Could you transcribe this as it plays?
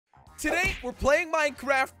Today, we're playing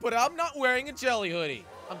Minecraft, but I'm not wearing a jelly hoodie.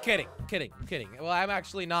 I'm kidding. Well, I'm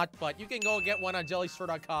actually not, but you can go get one on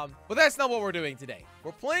jellystore.com. But that's not what we're doing today.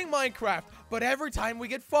 We're playing Minecraft, but every time we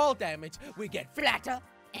get fall damage, we get flatter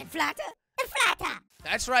and flatter and flatter.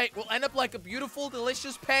 That's right. We'll end up like a beautiful,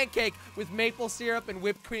 delicious pancake with maple syrup and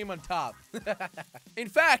whipped cream on top. In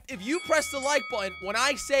fact, if you press the like button when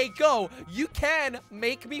I say go, you can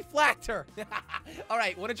make me flatter. All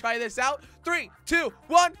right, want to try this out? 3, 2,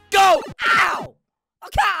 1, go! Ow! Oh,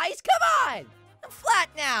 guys, come on! I'm flat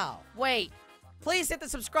now. Wait. Please hit the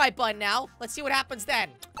subscribe button now. Let's see what happens then.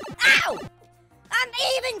 Ow! I'm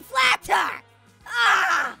even flatter!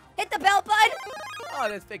 Ah! Hit the bell button. Oh,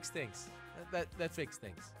 that fixed things. That fixed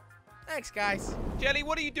things. Thanks, guys. Jelly,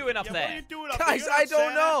 what are you doing up there? What are you doing up Guys, there? I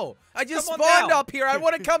don't know. I just Come on spawned down. up here. I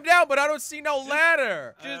want to come down, but I don't see no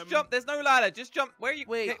ladder. Just jump. There's no ladder. Just jump. Where are you?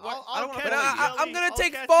 Wait, Hey, what? I'll I don't want to catch follow you. you. I'm gonna I'll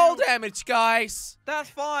take catch fall you. damage, guys. That's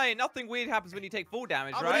fine. Nothing weird happens when you take full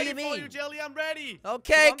damage, I'm right? ready do you for mean? you, Jelly. I'm ready.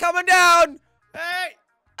 Okay, Come coming down.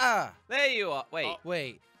 Hey! There you are. Wait. Oh.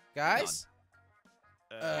 Wait, guys.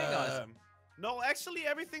 Hang on. No, actually,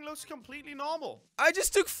 everything looks completely normal. I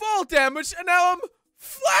just took fall damage, and now I'm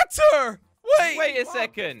flatter. Wait a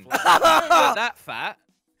second. Flat. You're not that fat.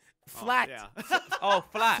 Flat. Oh, yeah. Oh,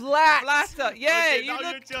 flat. Flat. Flatter. Yeah, Okay, you now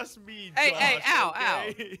look. you're just mean, Hey, Josh, ow,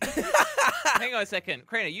 okay? Hang on a second.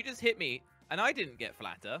 Crainer, you just hit me, and I didn't get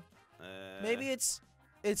flatter. Maybe it's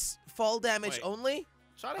fall damage Wait. only.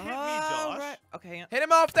 Try to hit me, Oh, Josh. right. Okay. Yeah. Hit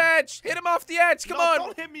him off the edge. Hit him off the edge. Come No, on.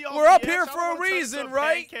 Don't hit me off We're the up edge. here I for don't a wanna turn reason, into a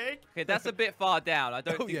right? pancake. Okay, that's a bit far down. I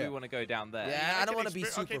don't Oh, think yeah. we want to go down there. Yeah, I don't can want to be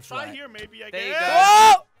super okay, flat. try here, maybe I There you guess. go.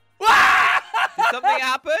 Oh! Ah! Did something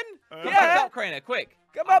happen? Come Yeah. back up, Crainer, quick.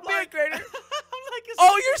 Come I'm up here, like- Crainer. I'm like a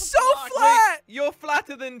Oh, you're super so block. flat. You're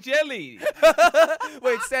flatter than Jelly.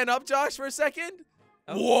 Wait, stand up, Josh, for a second.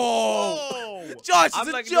 Oh. Whoa! Whoa! Josh I'm is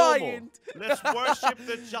a like normal. giant. Let's worship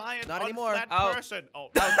the giant Not anymore. unflat Oh. person. Oh.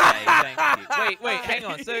 Okay, thank you. Wait, hang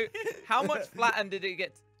on. So, how much flattened did it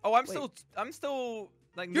get? Oh, I'm still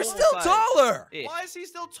like. You're normal still size. taller. Ish. Why is he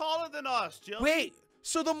still taller than us, Jelly? Wait,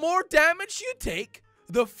 so the more damage you take,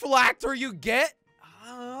 the flatter you get?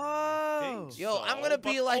 Oh. Think Yo, so, I'm gonna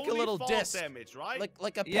be but like a only little fall disc. damage, right?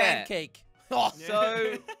 Like a Yeah. pancake. Oh, Yeah.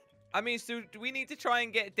 So, I mean, so do we need to try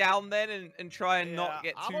and get down then and try and not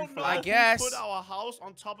get I too don't know I flat? who guess. put our house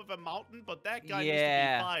on top of a mountain, but that guy Yeah. needs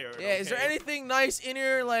to be fired. yeah, is there okay? anything nice in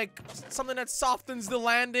here, like something that softens the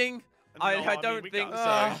landing? I No, mean, don't we think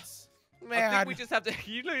got so. this. I Man. think we just have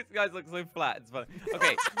to. Guys look so flat. It's funny.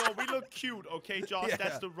 Okay. No, we look cute, okay, Josh? Yeah.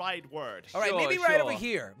 That's the right word. All right, Sure, maybe right over sure.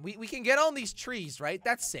 here. We can get on these trees, right?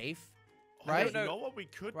 That's safe. Right? You know what we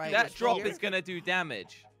could Right. do? That That is drop go- is gonna do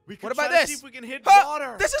damage. We could What about try to see this? if we can hit Huh,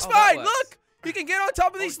 water. this is Oh, that fine. works. Look, you can get on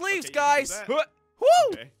top of these Oh, leaves, okay, you can do guys. that. Woo!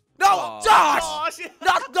 Okay. No, Oh. Josh! Josh!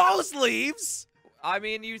 Not those leaves. I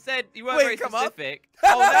mean, you said you weren't Wait, very come up. specific.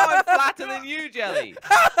 Oh, now I'm flatter than you, Jelly.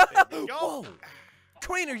 There you go. Whoa.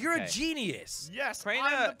 Crainer, you're a Okay. genius. Yes, Crainer,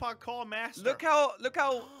 I'm the parkour master. Look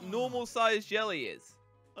how normal sized Jelly is.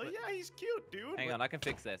 Oh, yeah, he's cute, dude. Hang on, I can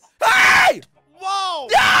fix this. Hey! Whoa!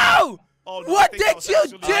 No! Oh, What I think that was did you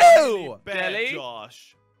actually do? really bad, Jelly?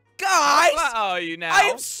 Josh. How Guys, flat are you now? I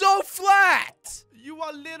am so flat. You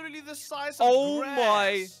are literally the size of Oh grass.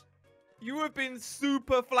 my- You have been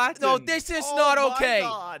super flattened. No, this is Oh not my okay.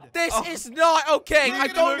 God. This Oh. is not okay. Look I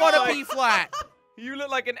at don't him want to go. be flat. You look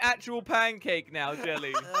like an actual pancake now,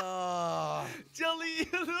 Jelly. Ugh. Jelly,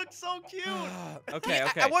 you look so cute. Okay,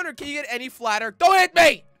 okay. I wonder, can you get any flatter? Don't hit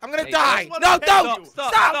me. I'm gonna Hey, die. that's what No, I don't. said.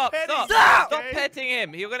 Stop, Petting stop, you, stop okay? petting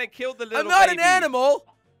him. You're gonna kill the little I'm not baby. an animal.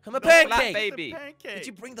 I'm a No, pancake. flat baby. It's a pancake. Did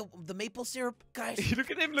you bring the maple syrup, guys? Look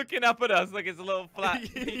at him looking up at us like it's a little flat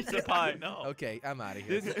pizza Yeah, pie. I know. Okay, I'm out of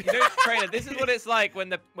here. This, you know, Trainer, this is what it's like when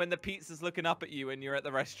the pizza's looking up at you when you're at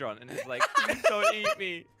the restaurant and it's like, please don't eat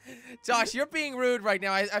me. Josh, you're being rude right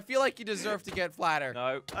now. I feel like you deserve to get flatter.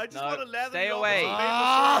 No, I just no, want to lather stay you up away. with some maple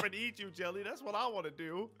Ah. syrup and eat you, Jelly. That's what I want to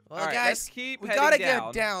do. Well, All right, guys, let's keep we heading gotta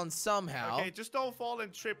down. get down somehow. Okay, just don't fall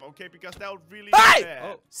and trip, okay? Because that would really Hey! be bad.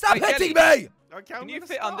 Oh, Stop wait, hitting Jelly, me! Okay, Can I'm you gonna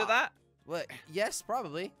fit under stop. that? What? Yes,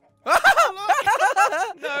 probably.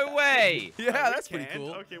 No way. Yeah, We that's pretty can't.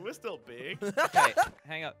 cool. Okay, we're still big. Okay,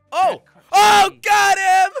 hang up. Oh! Oh, got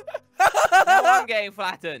him! Now I'm getting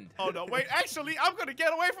flattened. Oh no, wait, actually, I'm gonna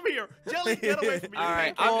get away from here. Jelly, get away from me. All you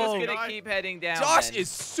right, pancake I'm Oh. just guy. gonna keep heading down. Josh then. is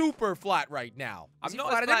super flat right now. I'm Is he not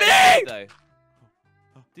flatter as than flat as me? you,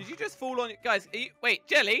 though. Did you just fall on your guys? Wait,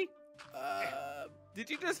 Jelly. Did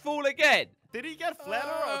you just fall again? Did he get flatter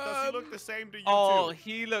or does he look the same to you Oh, too?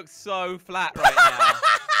 he looks so flat right now.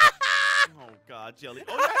 Oh God, Jelly.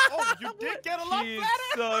 Oh yeah. Oh, you did get a lot She's flatter.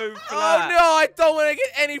 so Oh flat. no, I don't want to get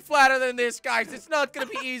any flatter than this, guys. It's not gonna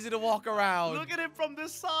be easy to walk around. Look at it from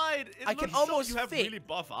this side. It I can looks so, almost you have fit really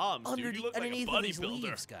buff arms, dude. You look like a underneath of these bodybuilder.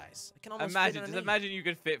 leaves, guys. I can almost fit Imagine, just underneath. imagine you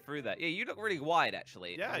could fit through that. Yeah, you look really wide,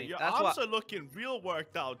 actually. Yeah, I mean, your that's arms what, are looking real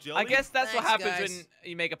worked out, Jelly. I guess that's what Thanks, happens guys. when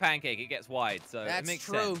you make a pancake. It gets wide, so it That's makes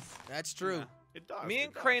true. sense. That's true. Yeah, it does. Me it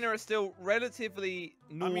and does. Craner are still relatively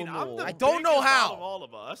I normal. mean, I'm the I don't know biggest out how. of all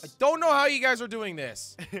of us. I don't know how you guys are doing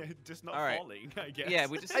this. Just not All right. falling, I guess. Yeah,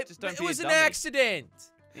 we just don't It be a was an dummy. accident.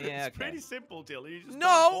 Yeah, It's okay. pretty simple, Jelly. You just don't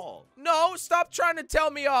No, fall. no, stop trying to tell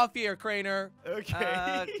me off here, Craner.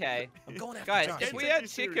 Okay. Okay. I'm going after Guys, Josh. if Can't we take had you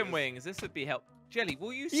chicken serious. wings, this would be help. Jelly,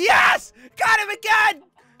 will you? Yes! Got him again!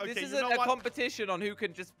 Okay, This you isn't know a what? competition on who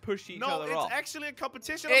can just push each No, other it's off. actually a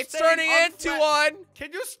competition. of It's staying turning on into flat- one.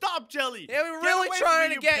 Can you stop, Jelly? Yeah, we're Get really away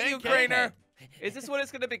trying from to me, get you, pancake. Craner. Is this what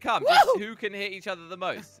it's going to become? Woo! Just who can hit each other the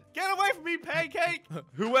most? Get away from me, Pancake!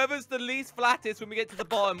 Whoever's the least flattest when we get to the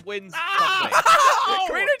bottom wins. Ah!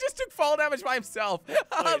 something. Craner just took fall damage by himself.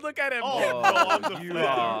 Wait. Look at him. Oh, no, I'm the You flatter.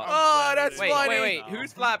 are- I'm Oh, that's flattered. funny. Wait.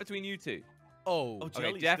 Who's flat between you two? Oh. Oh, Okay,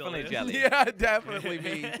 Jelly's definitely still in. Jelly. Yeah, definitely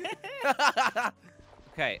me.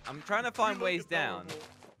 Okay, I'm trying to find You look ways down. adorable.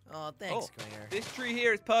 Oh, thanks, Oh, Craner. This tree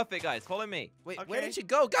here is perfect, guys. Follow me. Wait, where Okay. did you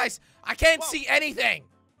go? Guys, I can't Whoa. see anything.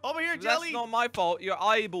 Over here, That's Jelly! not my fault. Your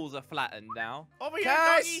eyeballs are flattened now. Over here,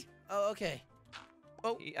 Guys. doggy! Oh, okay.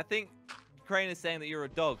 I think Crane is saying that you're a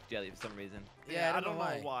dog, Jelly, for some reason. Yeah, I don't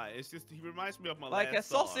know why. It's just, he reminds me of my Like a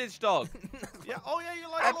last dog. sausage dog. Yeah, oh yeah, you're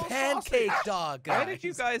like A little pancake sausage. dog, guys. Where did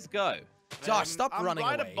you guys go? Josh, stop I'm running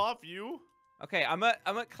right away. above you. Okay, I'm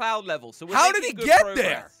at cloud level, so we're How did making he good get progress.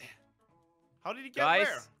 there? How did he get Guys,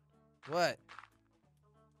 where? What?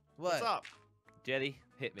 What? What's up? Jelly,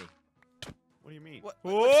 hit me. What do you mean? What?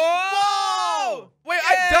 Whoa! Wait,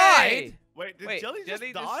 I died. Wait, did Wait, Jelly just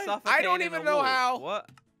die? suffocated I don't in even the know wall. how. What?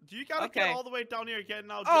 Do you gotta Okay. get all the way down here again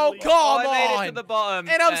now, Oh, Jelly? come I made it to on. the bottom.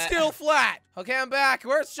 And I'm still flat. Okay, I'm back.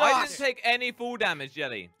 Where's I Josh? didn't take any fall damage,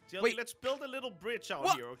 Jelly. Jelly, Wait. let's build a little bridge out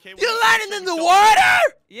What? here, okay? You're We'll landing make in sure the we don't-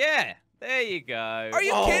 water? Yeah, there you go. Are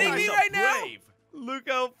you Oh, kidding guys me are right now? brave. Look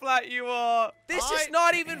how flat you are. This I- is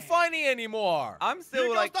not even funny anymore. I'm Here still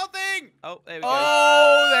goes like. nothing! Oh, there we go.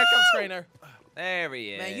 Oh, there comes Craner. There he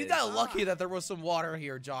is. Man, you got lucky that there was some water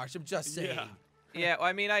here, Josh. I'm just saying. Yeah. Yeah, well,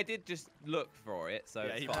 I mean, I did just look for it, so Yeah,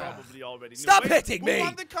 it's he fine. probably already knew. Stop Wait, hitting who me.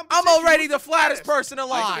 won the I'm competition? already Who's the flattest person The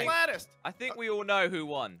alive. flattest. I think we all know who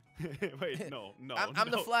won. Wait, no. I'm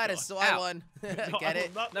the no, flattest, so no. I Ow. won. No, Get I will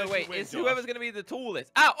it? not No, let you wait, win, it's Josh. whoever's going to be the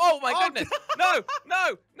tallest. Ow! Oh, my Oh, goodness! No!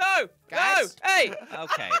 No! No! Guys? No! Hey!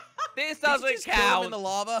 Okay. This Did you doesn't just kill him in count. the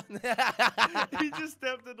lava? He just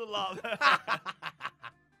stepped in the lava.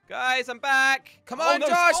 Guys, I'm back. Come Oh, on, no.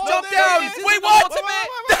 Josh, Oh, jump there down. he is. Wait, the what? water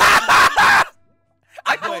bit.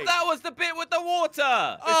 I thought Wait. that was the bit with the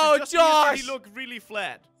water. Oh, Just because Josh. He looked really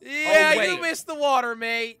flat. Yeah, Oh, you wait. missed the water,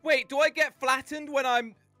 mate. Wait, do I get flattened when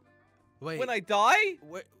Wait, I die?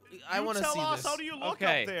 I You want to tell see us, this. how do you look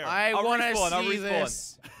Okay. up there? I I'll want to respawn, I'll see respawn.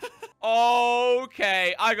 this.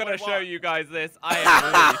 Okay, I gotta Wait, show what? you guys this. I am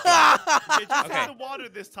really flat. Okay, just Okay. in the water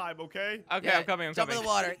this time, okay? Okay, Yeah, I'm coming. Jump in the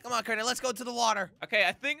water. Come on, Craner, let's go to the water. Okay,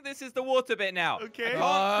 I think this is the water bit now. Okay. I can't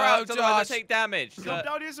Oh, crouch, otherwise I Josh. take damage. Come So,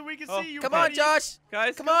 down here so we can Oh. see you. Come on, buddy. Josh.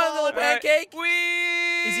 guys, Come on, little pancake.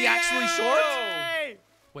 Whee! Is he actually short? Hey!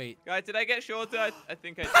 Wait. Guys, did I get shorter? I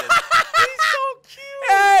think I did. He's so cute!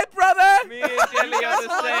 Hey, brother. Me and Jelly are the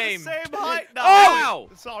We're same. the same height now. Oh!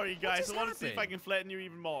 Sorry, guys. just I want to see if I happened? can flatten you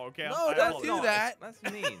even more, okay? No, I don't apologize. do that. That's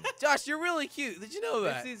mean. Josh, you're really cute. Did you know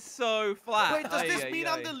that? This is so flat. Wait, does this Ay, mean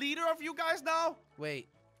ay, I'm ay. the leader of you guys now? Wait.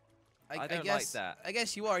 I don't like guess, that. I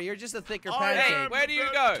guess you are. You're just a thicker Oh, pancake. Hey, where do you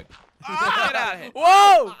go? Ah! Get out of here. Whoa!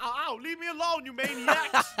 Ow, ow, leave me alone, you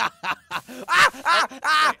maniacs!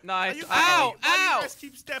 Are Nice. you, Ow! why do you Ow! guys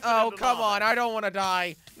keep stepping Oh, in the come lava? on. I don't want to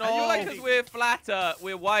die. No. I feel like because we're flatter,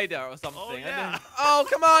 we're wider or something. Oh, I yeah. don't- Oh,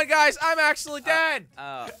 come on, guys. I'm actually dead.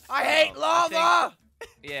 Oh, I hate lava.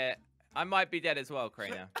 yeah. I might be dead as well,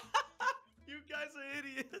 Craner. You guys are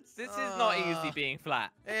idiots. This is not easy being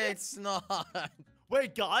flat. It's not.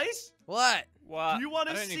 Wait, guys? What? What? Do you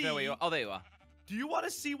wanna I don't even know where you see- are. Oh, there you are. Do you want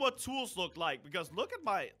to see what tools look like? Because look at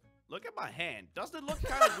my hand. Doesn't it look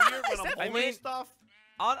kind of weird when I'm I holding mean- stuff?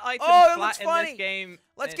 Aren't items Oh, it flat looks in funny. this game?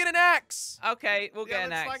 Let's get an axe. Okay, we'll get an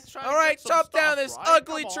let's, axe. like, try All to right, get some chop down stuff, this right?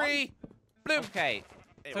 ugly Come on. tree. Bloop. Okay.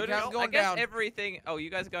 Hey, So we Okay, I'm go. I going guess down. everything. Oh, you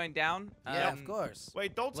guys are going down? Yeah, of course.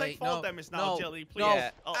 Wait, don't Wait, take fall no, damage now, no, Jelly, please. No.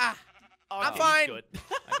 Yeah. Oh, Ah, oh, I'm okay, fine. Good.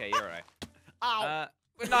 Okay, you're right. Ow.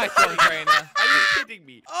 Nice one, Craner. Are you kidding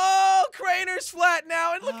me? oh, Craner's flat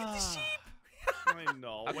now, and look at the Ah. sheep. Wait, I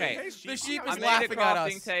know. Okay. Wait, hey, The sheep, sheep I is made a laughing at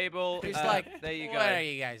us. crafting table. He's like, there you what are go.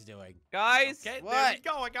 you guys doing? Guys, Okay, there we What?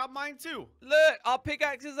 go. I got mine too. look, our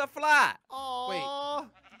pickaxes are flat. Oh.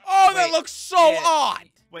 Oh, that Wait, looks so yeah. odd.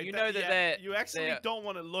 Wait, You know that yeah, they're- you actually they're- don't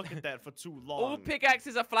want to look at that for too long. All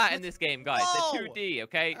pickaxes are flat in this game, guys. Whoa. They're 2D,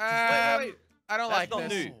 okay? wait. I don't That's like not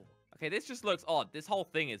this. new. Okay, this just looks odd. This whole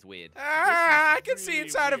thing is weird. I can see really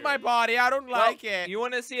inside of my weird. body. I don't like Well, it. You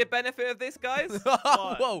want to see a benefit of this, guys?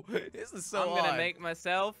 Whoa, this is so I'm going to odd. make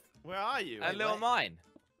myself Where are you? a little mine.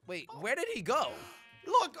 Wait, where did he go?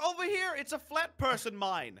 Look over here. It's a flat person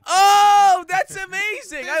mine. Oh, that's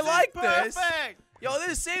amazing. I This is like this. perfect. Yo,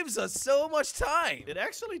 this saves us so much time. It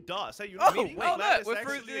actually does. Hey, you Oh, know, being wait. flat Oh, is look, we're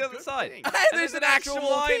through actually the a other good side. thing. Hey, there's an actual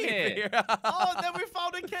line cave here. here. Oh, then we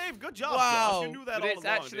found a cave. Good job, Wow. Josh. You knew that But all it's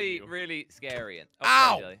along, actually didn't you? really scary.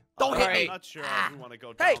 Ow. Jelly. Don't hit Sorry. me. I'm not sure if we want to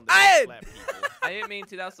go Hey, down there iron! with flat people. I didn't mean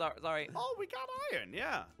to. That's sorry. Oh, we got iron.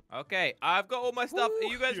 Yeah. Okay, I've got all my stuff. Are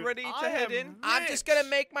you guys Dude, ready to I head am in? I'm just gonna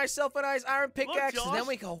make myself a nice iron pickaxe, and then Josh.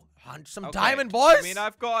 we go hunt some Okay. diamond, boys. I mean,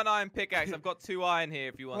 I've got an iron pickaxe. I've got 2 iron here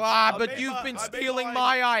if you want. Ah, I but made you've my- been I made stealing mine.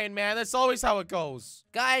 my iron, man. That's always how it goes.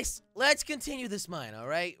 Guys, let's continue this mine, all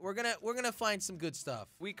right? We're gonna find some good stuff.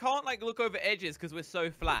 We can't like look over edges because we're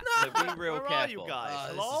so flat. So be real Where careful. are you guys? Oh,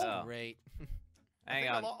 this Hello? is great. Hang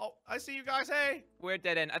I on. think Oh, I see you guys. Hey. We're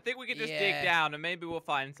dead end. I think we can just Yeah. dig down and maybe we'll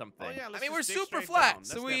find something. Oh yeah. Let's mean, just we're dig super straight flat, down.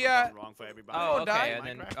 so That's we, never gone wrong for everybody. Oh, Don't die. okay. And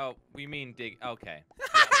then, Minecraft. oh, we mean dig. Okay. Yeah,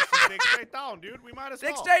 let's just dig straight down, dude. We might as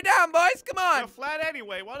well. Dig straight down, boys. Come We're on. flat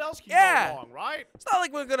anyway. What else can Yeah. go wrong, right? It's not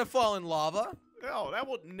like we're gonna fall in lava. No, that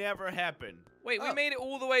would never happen. Wait, we Oh. made it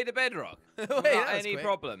all the way to bedrock. Wait, Without that was any quick.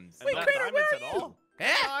 problems. And Wait, no Crater, diamonds where at are you? all.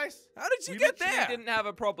 Huh? Guys. How did you We get literally there? didn't have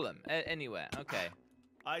a problem anywhere. Okay.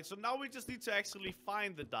 All right, so now we just need to actually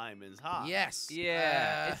find the diamonds, huh? Yes.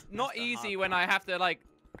 Yeah. It's not That's the easy hard when I have to like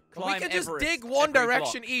We climb can just Everest dig one every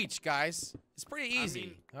direction block. each, guys. It's pretty I easy.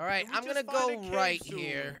 mean, All right, can we I'm gonna just find a go cave right soon?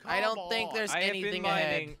 here. Come I don't think on. there's I have anything been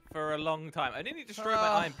mining ahead. for a long time. I nearly destroyed my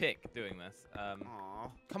iron pick doing this. Aw.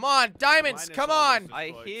 Come on, diamonds, Mine is come almost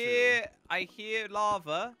on. I hear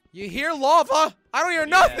lava. You hear lava? I don't hear Yeah. You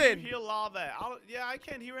nothing. hear lava. Yeah, I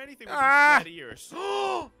can't hear anything with Ah. these flat ears.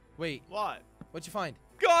 Wait, What? what'd you find?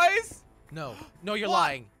 Guys, No, no, you're What?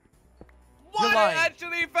 lying. I lying.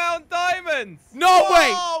 actually found diamonds. No,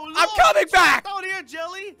 wait, Whoa, I'm look, coming check back. Down here,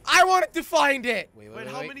 Jelly. I wanted to find it. Wait, Wait,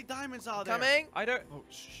 how many diamonds are there? Coming? I don't. Oh,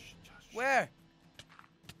 shh, Josh. Where?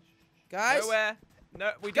 Guys, Nowhere.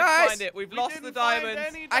 No, we didn't Guys, find it. We've We lost didn't the find diamonds.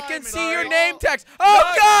 any I can diamonds. see your Sorry. name tags.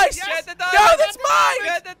 Oh, No, guys! Get the No, diamonds. that's mine!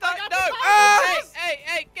 Get the I diamonds. got No. the diamonds.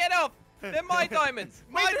 Hey, get off. They're my diamonds.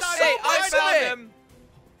 My there's diamonds. so Hey, I much of found it. them.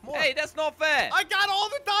 More. Hey, that's not fair. I got all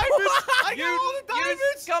the diamonds. I got all the You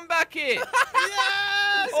diamonds. come back here.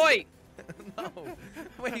 Yes. Oi, No.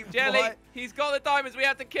 Wait, Jelly, what? he's got the diamonds. We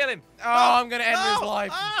have to kill him. Oh, I'm gonna end his No.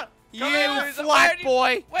 life. Ah. You Come here, loser. flat Where'd you-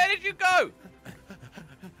 boy. Where did you go?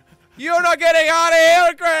 You're not getting out of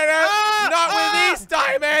here, Crater. Ah, Not ah. with these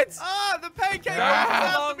diamonds. Ah, the pancake Ah. bomb is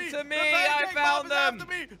after Belong me. to The me, pancake I bomb found is after them.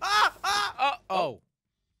 me. Ah, ah. Oh.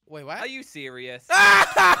 Wait, what? Are you serious?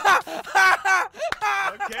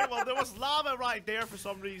 Okay, well, there was lava right there for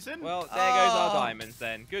some reason. Well, there goes our Oh. diamonds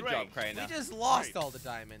then. Good job, Great. We Crainer. just lost Great. all the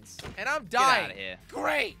diamonds. And I'm Get dying. out of here.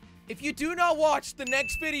 Great. If you do not watch the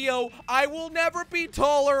next video, I will never be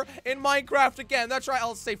taller in Minecraft again. That's right,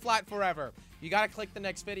 I'll stay flat forever. You gotta click the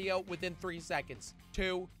next video within 3 seconds.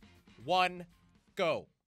 2, 1, go.